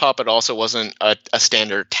a laptop. It also wasn't a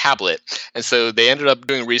standard tablet. And so they ended up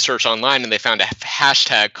doing research online and they found a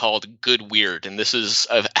hashtag called GoodWeird. And this is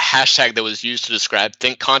a hashtag that was used to describe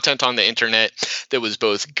content on the internet that was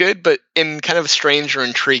both good, but in kind of strange or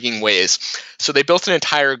intriguing ways. So they built an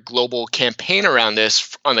entire global campaign around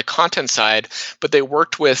this on the content side, but they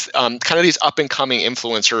worked with kind of these up and coming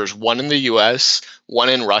influencers, one in the US, one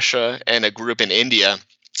in Russia, and a group in India,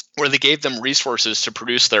 where they gave them resources to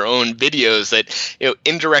produce their own videos that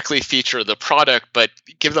indirectly feature the product, but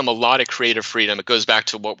give them a lot of creative freedom. It goes back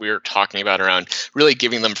to what we were talking about around really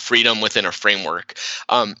giving them freedom within a framework.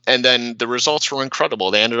 And then the results were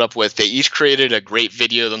incredible. They each created a great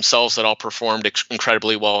video themselves that all performed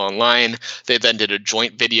incredibly well online. They then did a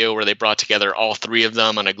joint video where they brought together all 3 of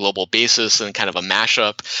them on a global basis and kind of a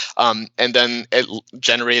mashup. And then it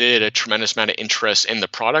generated a tremendous amount of interest in the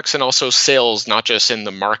products and also sales, not just in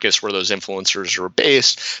the markets where those influencers were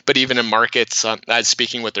based, but even in markets. I was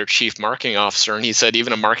speaking with their chief marketing officer, and he said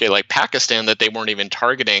even a market like Pakistan that they weren't even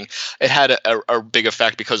targeting, it had a big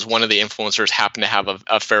effect because one of the influencers happened to have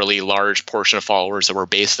a fairly large portion of followers that were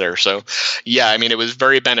based there. So, yeah, I mean, it was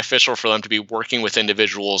very beneficial for them to be working with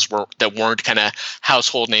individuals that weren't kind of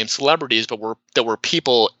household name celebrities, but that were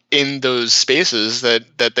people in those spaces that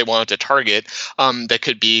they wanted to target, that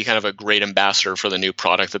could be kind of a great ambassador for the new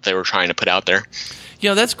product that they were trying to put out there.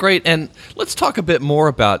 That's great. And let's talk a bit more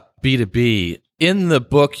about B2B. In the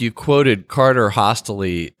book, you quoted Carter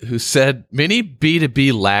Hostley, who said many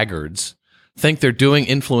B2B laggards think they're doing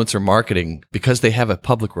influencer marketing because they have a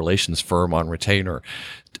public relations firm on retainer.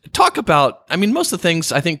 Talk about, most of the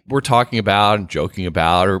things I think we're talking about and joking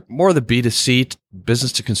about are more the B2C,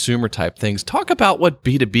 business to consumer type things. Talk about what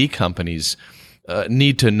B2B companies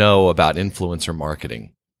need to know about influencer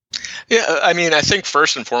marketing. Yeah, I think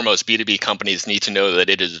first and foremost, B2B companies need to know that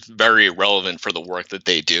it is very relevant for the work that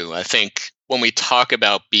they do. I think when we talk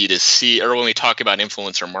about B2C or when we talk about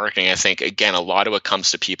influencer marketing, I think, again, a lot of what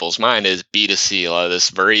comes to people's mind is B2C, a lot of this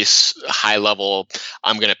very high level,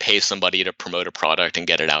 I'm going to pay somebody to promote a product and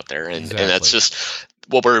get it out there. And that's just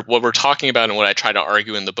what we're talking about. And what I try to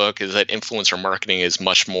argue in the book is that influencer marketing is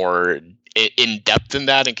much more in depth than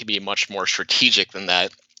that and can be much more strategic than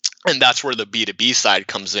that. And that's where the B2B side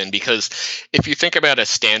comes in, because if you think about a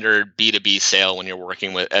standard B2B sale when you're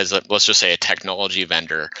working with, let's just say, a technology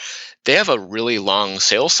vendor, they have a really long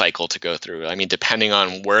sales cycle to go through. I mean, depending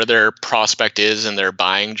on where their prospect is in their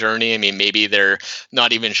buying journey, I mean, maybe they're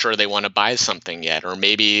not even sure they want to buy something yet, or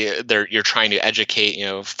maybe you're trying to educate,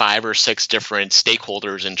 5 or 6 different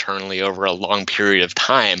stakeholders internally over a long period of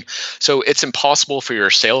time. So it's impossible for your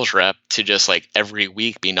sales rep to just like every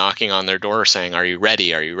week be knocking on their door saying, "Are you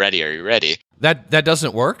ready? Are you ready? Are you ready?" That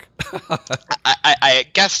doesn't work? I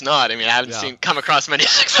guess not. I mean, I haven't come across many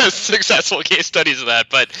successful case studies of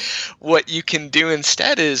that. But what you can do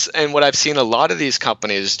instead is, and what I've seen a lot of these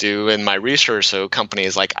companies do in my research, so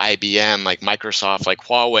companies like IBM, like Microsoft, like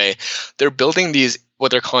Huawei, they're building these what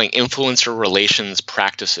they're calling influencer relations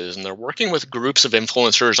practices. And they're working with groups of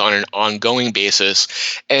influencers on an ongoing basis.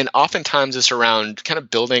 And oftentimes it's around kind of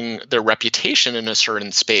building their reputation in a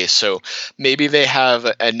certain space. So maybe they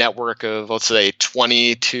have a network of, let's say,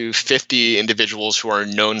 20 to 50 individuals who are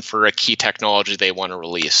known for a key technology they want to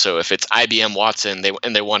release. So if it's IBM Watson, they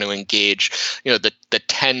want to engage, the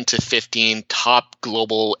 10 to 15 top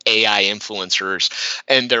global AI influencers.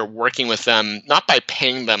 And they're working with them, not by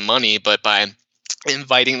paying them money, but by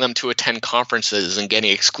inviting them to attend conferences and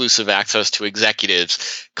getting exclusive access to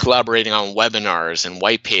executives, collaborating on webinars and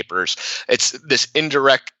white papers. It's this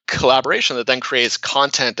indirect collaboration that then creates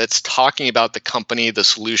content that's talking about the company, the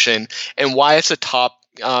solution, and why it's a top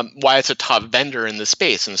vendor in the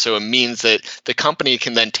space. And so it means that the company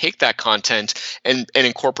can then take that content and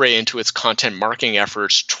incorporate it into its content marketing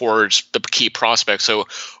efforts towards the key prospect. So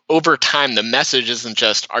over time, the message isn't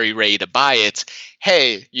just, "Are you ready to buy it?"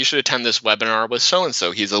 "Hey, you should attend this webinar with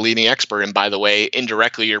so-and-so. He's a leading expert. And by the way,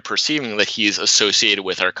 indirectly, you're perceiving that he's associated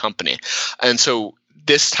with our company." And so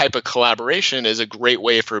this type of collaboration is a great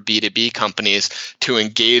way for B2B companies to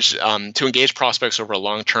engage prospects over a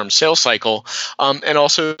long-term sales cycle, and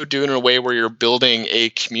also do it in a way where you're building a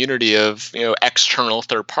community of external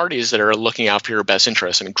third parties that are looking out for your best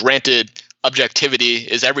interests. And granted, objectivity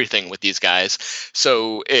is everything with these guys.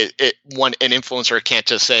 So an influencer can't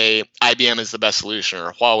just say IBM is the best solution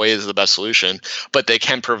or Huawei is the best solution, but they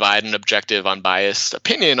can provide an objective, unbiased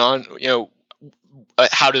opinion on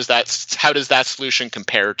how does that solution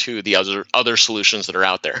compare to the other solutions that are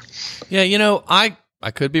out there. Yeah,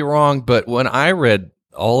 I could be wrong, but when I read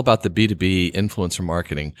all about the B2B influencer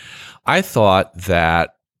marketing, I thought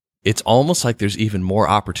that it's almost like there's even more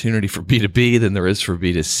opportunity for B2B than there is for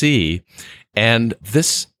B2C. And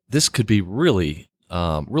this could be really,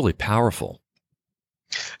 really powerful.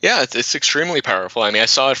 Yeah, it's extremely powerful. I mean, I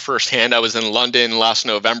saw it firsthand. I was in London last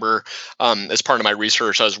November. As part of my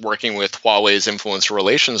research, I was working with Huawei's influencer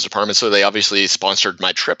relations department, so they obviously sponsored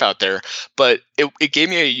my trip out there. But it gave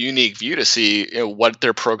me a unique view to see what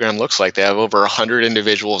their program looks like. They have over 100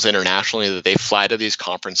 individuals internationally that they fly to these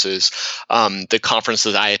conferences. The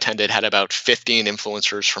conferences I attended had about 15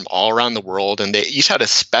 influencers from all around the world, and they each had a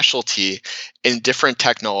specialty in different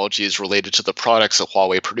technologies related to the products that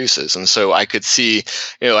Huawei produces. And so I could see,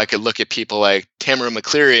 I could look at people like Tamara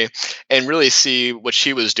McCleary and really see what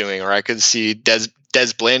she was doing, or I could see Des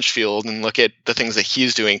Blanchfield and look at the things that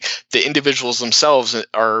he's doing. The individuals themselves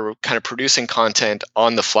are kind of producing content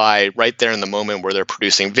on the fly right there in the moment where they're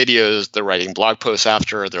producing videos, they're writing blog posts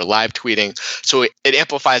after, they're live tweeting. So it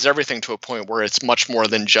amplifies everything to a point where it's much more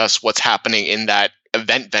than just what's happening in that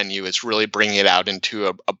event venue. It's really bringing it out into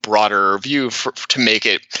a broader view to make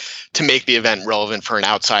the event relevant for an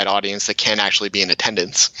outside audience that can actually be in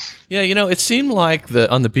attendance. Yeah, it seemed like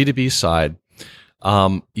on the B2B side,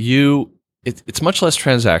 it's much less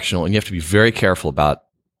transactional, and you have to be very careful about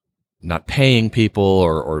not paying people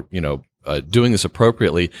or doing this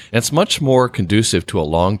appropriately. And it's much more conducive to a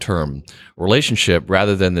long-term relationship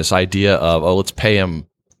rather than this idea of, let's pay them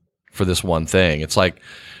for this one thing. It's like,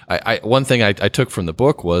 one thing I took from the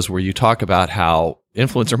book was where you talk about how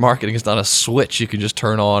influencer marketing is not a switch you can just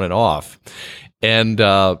turn on and off. And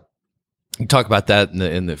you talk about that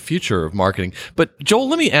in the future of marketing. But Joel,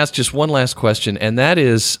 let me ask just one last question, and that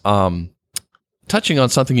is touching on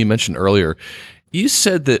something you mentioned earlier. You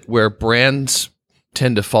said that where brands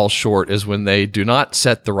tend to fall short is when they do not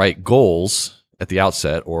set the right goals at the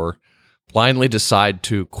outset or blindly decide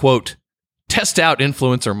to, quote, test out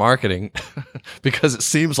influencer marketing because it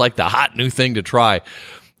seems like the hot new thing to try.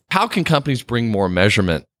 How can companies bring more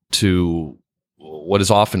measurement to what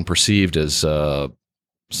is often perceived as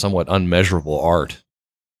somewhat unmeasurable art?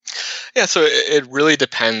 Yeah, so it really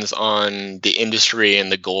depends on the industry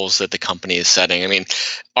and the goals that the company is setting. I mean,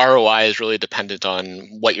 ROI is really dependent on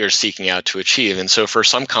what you're seeking out to achieve. And so for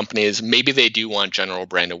some companies, maybe they do want general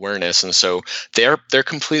brand awareness. And so they're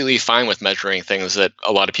completely fine with measuring things that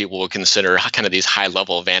a lot of people would consider kind of these high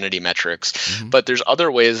level vanity metrics. But there's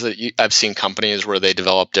other ways that I've seen companies where they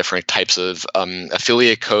develop different types of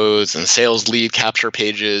affiliate codes and sales lead capture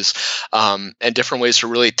pages, and different ways to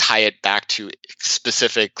really tie it back to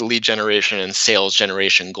specific lead generation and sales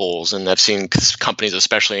generation goals. And I've seen companies,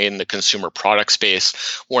 especially in the consumer product space.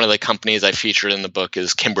 One of the companies I featured in the book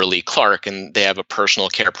is Kimberly-Clark, and they have a personal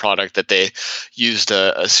care product that they used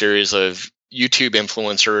a series of YouTube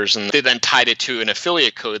influencers, and they then tied it to an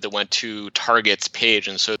affiliate code that went to Target's page.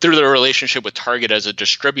 And so through their relationship with Target as a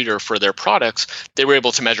distributor for their products, they were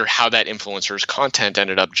able to measure how that influencer's content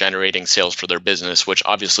ended up generating sales for their business, which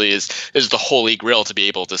obviously is the holy grail to be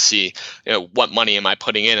able to see, what money am I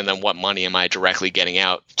putting in and then what money am I directly getting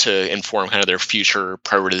out to inform kind of their future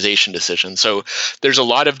prioritization decisions. So there's a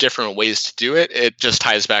lot of different ways to do it. It just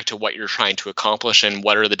ties back to what you're trying to accomplish and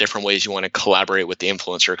what are the different ways you want to collaborate with the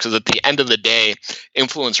influencer. Because at the end of the day,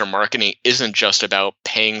 influencer marketing isn't just about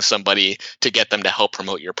paying somebody to get them to help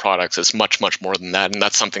promote your products. It's much, much more than that. And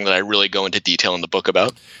that's something that I really go into detail in the book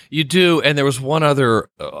about. You do. And there was one other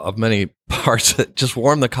of many parts that just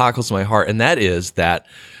warmed the cockles of my heart. And that is that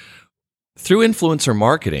through influencer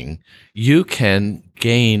marketing, you can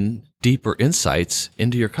gain deeper insights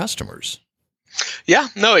into your customers. Yeah,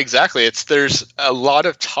 no, exactly. There's a lot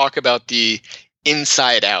of talk about the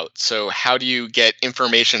inside out. So how do you get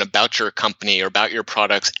information about your company or about your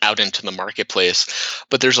products out into the marketplace?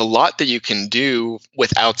 But there's a lot that you can do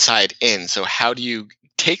with outside in. So how do you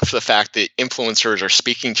take the fact that influencers are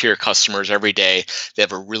speaking to your customers every day, they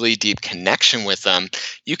have a really deep connection with them,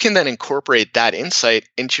 you can then incorporate that insight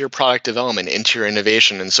into your product development, into your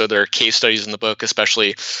innovation. And so there are case studies in the book,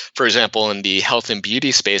 especially, for example, in the health and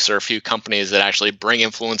beauty space, there are a few companies that actually bring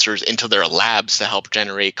influencers into their labs to help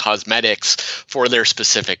generate cosmetics for their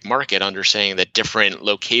specific market, understanding that different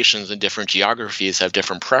locations and different geographies have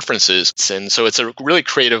different preferences. And so it's a really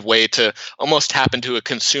creative way to almost tap into a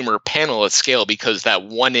consumer panel at scale, because that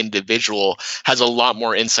one individual has a lot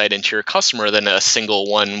more insight into your customer than a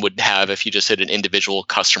single one would have if you just did an individual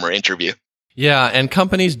customer interview. Yeah, and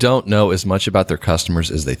companies don't know as much about their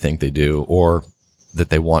customers as they think they do or that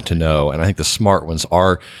they want to know. And I think the smart ones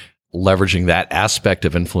are leveraging that aspect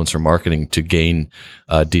of influencer marketing to gain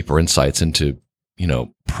deeper insights into,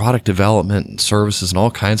 product development and services and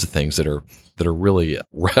all kinds of things that are really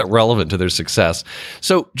relevant to their success.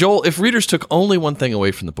 So, Joel, if readers took only one thing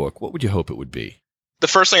away from the book, what would you hope it would be? The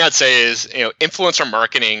first thing I'd say is, influencer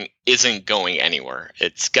marketing isn't going anywhere.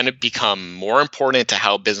 It's going to become more important to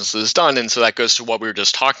how business is done. And so that goes to what we were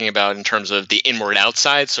just talking about in terms of the inward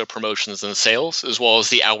outside, so promotions and sales, as well as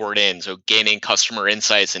the outward in, so gaining customer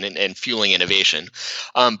insights and fueling innovation.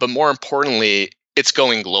 But more importantly, it's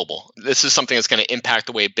going global. This is something that's going to impact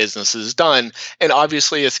the way business is done. And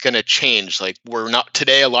obviously it's going to change. Like, we're not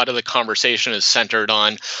today, a lot of the conversation is centered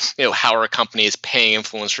on, how are companies paying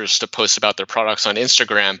influencers to post about their products on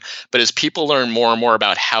Instagram. But as people learn more and more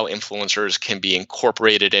about how influencers can be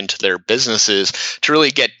incorporated into their businesses to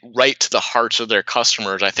really get right to the hearts of their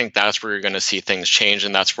customers, I think that's where you're going to see things change.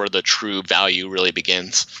 And that's where the true value really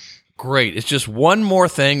begins. Great. It's just one more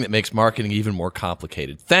thing that makes marketing even more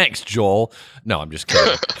complicated. Thanks, Joel. No, I'm just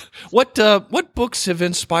kidding. What books have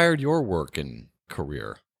inspired your work and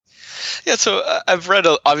career? Yeah, so I've read,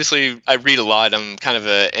 obviously, I read a lot. I'm kind of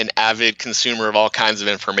an avid consumer of all kinds of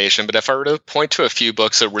information. But if I were to point to a few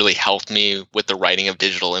books that really helped me with the writing of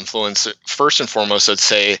digital influence, first and foremost, I'd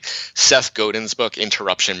say Seth Godin's book,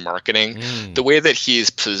 Interruption Marketing. The way that he's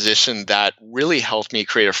positioned that really helped me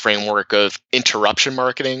create a framework of interruption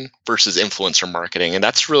marketing versus influencer marketing. And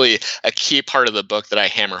that's really a key part of the book that I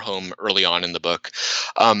hammer home early on in the book.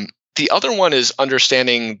 The other one is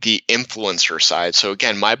understanding the influencer side. So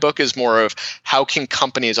again, my book is more of how can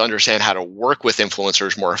companies understand how to work with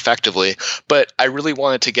influencers more effectively. But I really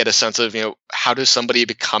wanted to get a sense of, how does somebody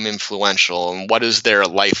become influential and what does their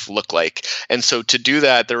life look like? And so to do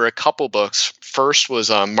that, there were a couple books. First was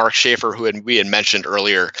Mark Schaefer, who we had mentioned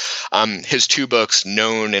earlier. His two books,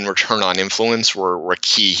 Known and Return on Influence, were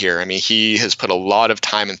key here. I mean, he has put a lot of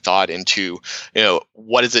time and thought into,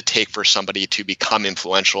 what does it take for somebody to become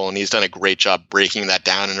influential? And he's done a great job breaking that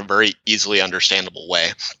down in a very easily understandable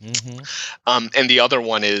way. And the other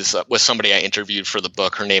one was somebody I interviewed for the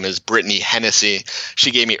book. Her name is Brittany Hennessy.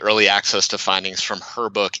 She gave me early access to findings from her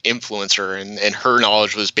book, Influencer, and her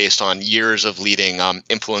knowledge was based on years of leading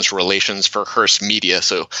influencer relations for Hearst Media.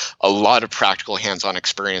 So a lot of practical hands-on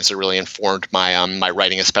experience that really informed my my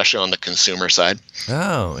writing, especially on the consumer side.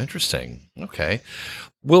 Oh, interesting. Okay.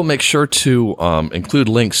 We'll make sure to include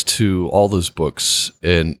links to all those books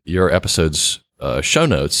in your episode's show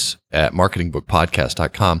notes at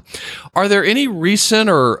marketingbookpodcast.com. Are there any recent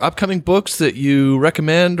or upcoming books that you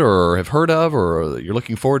recommend or have heard of or you're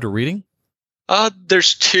looking forward to reading?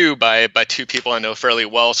 There's two by two people I know fairly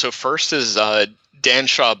well. So first is Dan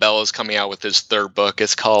Schawbell is coming out with his third book.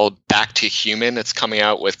 It's called Back to Human. It's coming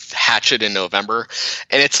out with Hatchet in November.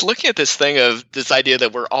 And it's looking at this thing of this idea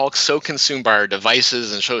that we're all so consumed by our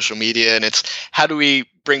devices and social media. And it's how do we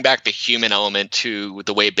bring back the human element to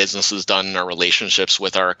the way business is done in our relationships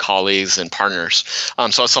with our colleagues and partners.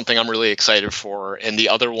 So that's something I'm really excited for. And the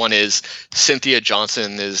other one is Cynthia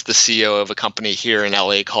Johnson is the CEO of a company here in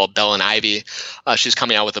LA called Bell and Ivy. She's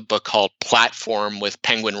coming out with a book called Platform with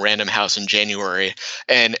Penguin Random House in January.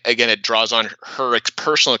 And again, it draws on her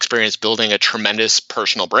personal experience building a tremendous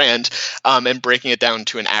personal brand and breaking it down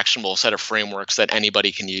to an actionable set of frameworks that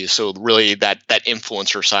anybody can use. So really that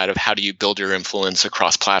influencer side of how do you build your influence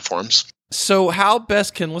across platforms. So how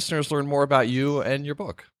best can listeners learn more about you and your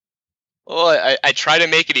book? Well, I try to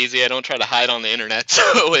make it easy. I don't try to hide on the internet.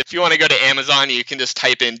 So if you want to go to Amazon, you can just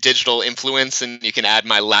type in digital influence and you can add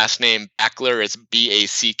my last name, Backaler. It's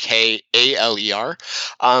Backaler.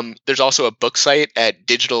 There's also a book site at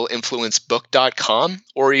digitalinfluencebook.com,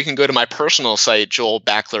 or you can go to my personal site,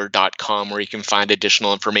 joelbackaler.com, where you can find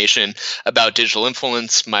additional information about digital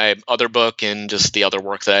influence, my other book, and just the other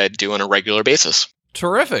work that I do on a regular basis.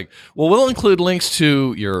 Terrific. Well, we'll include links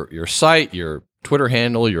to your site, your Twitter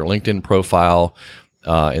handle, your LinkedIn profile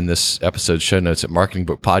in this episode's show notes at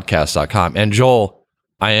marketingbookpodcast.com. And Joel,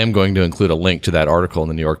 I am going to include a link to that article in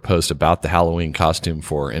the New York Post about the Halloween costume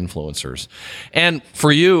for influencers. And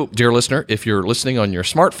for you, dear listener, if you're listening on your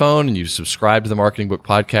smartphone and you subscribe to the Marketing Book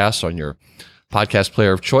Podcast on your podcast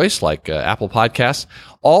player of choice, like Apple Podcasts,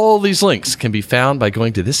 all these links can be found by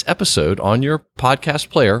going to this episode on your podcast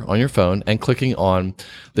player on your phone and clicking on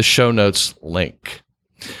the show notes link.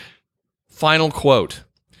 Final quote.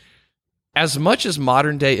 As much as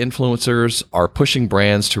modern-day influencers are pushing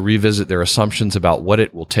brands to revisit their assumptions about what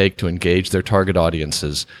it will take to engage their target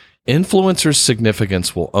audiences, influencers'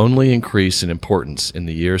 significance will only increase in importance in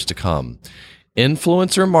the years to come.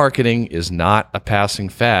 Influencer marketing is not a passing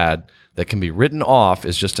fad that can be written off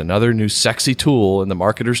as just another new sexy tool in the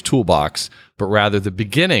marketer's toolbox, but rather the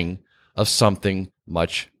beginning of something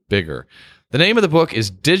much bigger. The name of the book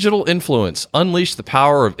is Digital Influence: Unleash the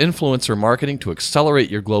Power of Influencer Marketing to Accelerate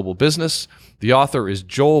Your Global Business. The author is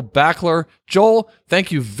Joel Backaler. Joel,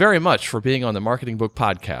 thank you very much for being on the Marketing Book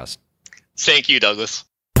Podcast. Thank you, Douglas.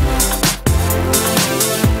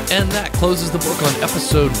 And that closes the book on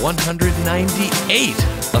episode 198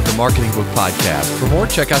 of the Marketing Book Podcast. For more,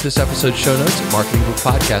 check out this episode's show notes at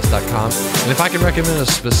marketingbookpodcast.com. And if I can recommend a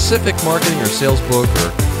specific marketing or sales book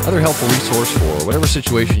or other helpful resource for whatever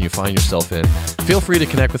situation you find yourself in, feel free to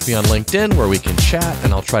connect with me on LinkedIn where we can chat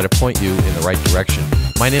and I'll try to point you in the right direction.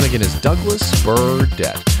 My name again is Douglas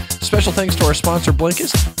Burdett. Special thanks to our sponsor,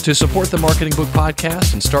 Blinkist. To support the Marketing Book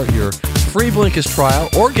Podcast and start your free Blinkist trial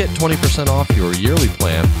or get 20% off your yearly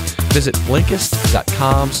plan, visit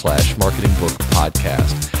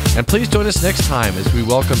Blinkist.com/marketingbookpodcast. And please join us next time as we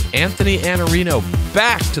welcome Anthony Anarino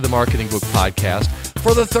back to the Marketing Book Podcast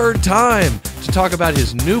for the third time to talk about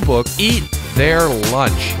his new book, Eat Their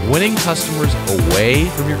Lunch: Winning Customers Away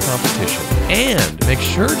from Your Competition. And make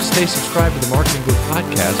sure to stay subscribed to the Marketing Book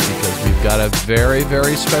Podcast because we've got a very,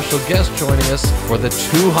 very special guest joining us for the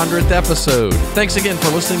 200th episode. Thanks again for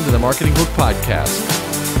listening to the Marketing Book Podcast.